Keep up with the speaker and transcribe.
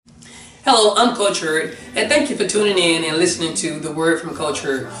Hello, I'm Coach Hurd, and thank you for tuning in and listening to the Word from Coach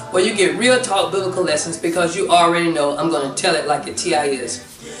Hurd, where you get real talk biblical lessons because you already know I'm going to tell it like a TI is.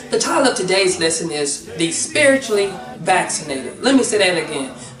 The title of today's lesson is The Spiritually Vaccinated. Let me say that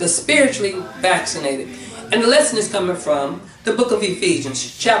again. The Spiritually Vaccinated. And the lesson is coming from the book of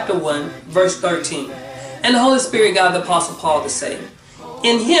Ephesians, chapter 1, verse 13. And the Holy Spirit got the Apostle Paul to say,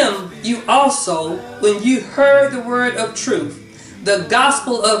 "In him you also, when you heard the word of truth, the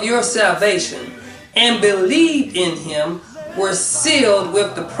gospel of your salvation, and believed in him, were sealed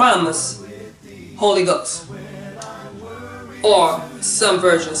with the promise, Holy Ghost." Or some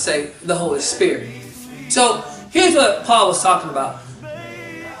versions say the Holy Spirit. So here's what Paul was talking about.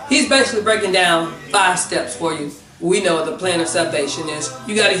 He's basically breaking down 5 steps for you. We know the plan of salvation is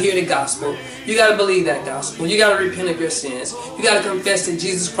you got to hear the gospel. You got to believe that gospel. You got to repent of your sins. You got to confess that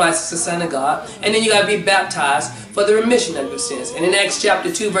Jesus Christ is the Son of God. And then you got to be baptized for the remission of your sins. And in Acts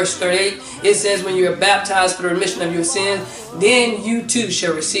chapter 2 verse 38, it says when you are baptized for the remission of your sins, then you too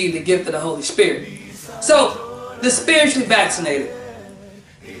shall receive the gift of the Holy Spirit. So, the spiritually vaccinated.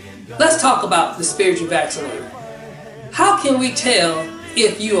 Let's talk about the spiritually vaccinated. How can we tell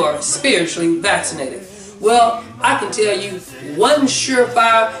if you are spiritually vaccinated? Well, I can tell you one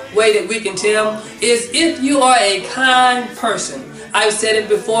surefire way that we can tell is if you are a kind person. I've said it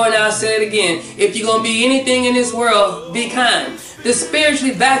before and I'll say it again. If you're going to be anything in this world, be kind. The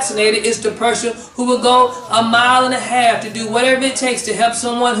spiritually vaccinated is the person who will go 1.5 miles to do whatever it takes to help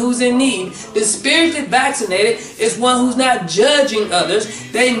someone who's in need. The spiritually vaccinated is one who's not judging others.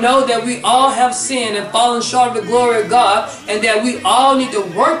 They know that we all have sinned and fallen short of the glory of God, and that we all need to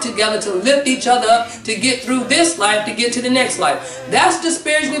work together to lift each other up to get through this life, to get to the next life. That's the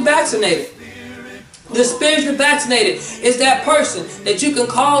spiritually vaccinated. The spiritually vaccinated is that person that you can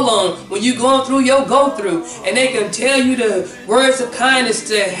call on when you're going through your go-through, and they can tell you the words of kindness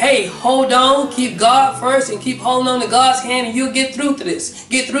to, hey, hold on, keep God first, and keep holding on to God's hand, and you'll get through this.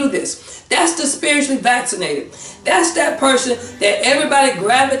 Get through this. That's the spiritually vaccinated. That's that person that everybody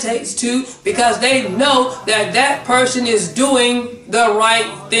gravitates to because they know that that person is doing the right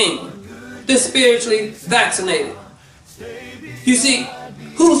thing. The spiritually vaccinated. You see,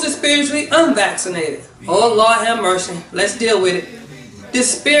 who's the spiritually unvaccinated? Oh, Lord have mercy. Let's deal with it. The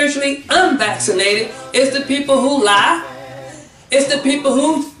spiritually unvaccinated is the people who lie. It's the people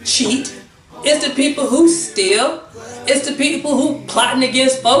who cheat. It's the people who steal. It's the people who plotting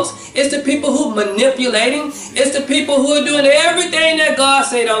against folks. It's the people who manipulating. It's the people who are doing everything that God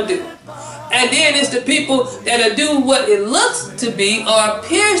say don't do. And then it's the people that are doing what it looks to be or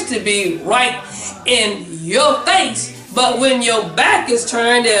appears to be right in your face, but when your back is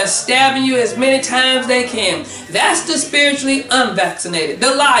turned, they're stabbing you as many times they can. That's the spiritually unvaccinated.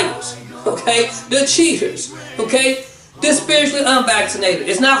 The liars, okay? The cheaters, okay? The spiritually unvaccinated.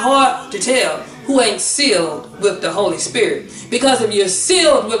 It's not hard to tell who ain't sealed with the Holy Spirit. Because if you're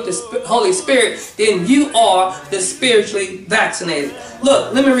sealed with the Holy Spirit, then you are the spiritually vaccinated.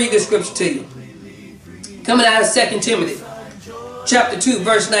 Look, let me read this scripture to you. Coming out of 2 Timothy, chapter 2,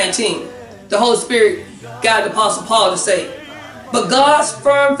 verse 19. The Holy Spirit got the Apostle Paul to say, "But God's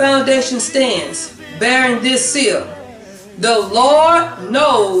firm foundation stands, bearing this seal. The Lord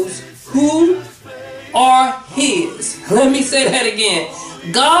knows who are his." Let me say that again.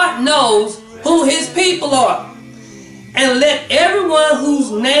 God knows who his people are. "And let everyone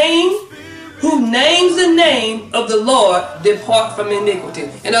who names the name of the Lord depart from iniquity."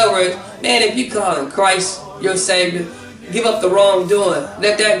 In other words, man, if you call in Christ your Savior, give up the wrongdoing,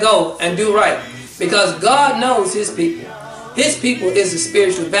 let that go and do right. Because God knows his people. His people is the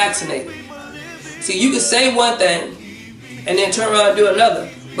spiritually vaccinated. See, you can say one thing and then turn around and do another.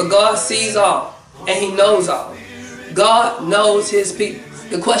 But God sees all and he knows all. God knows his people.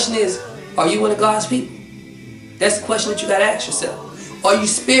 The question is, are you one of God's people? That's the question that you got to ask yourself. Are you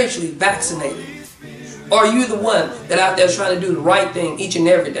spiritually vaccinated? Or are you the one that out there trying to do the right thing each and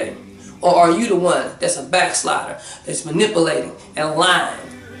every day? Or are you the one that's a backslider, that's manipulating and lying?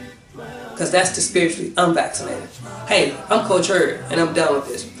 Because that's the spiritually unvaccinated. Hey, I'm Coach Hurd, and I'm done with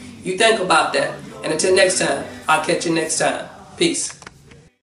this. You think about that. And until next time, I'll catch you next time. Peace.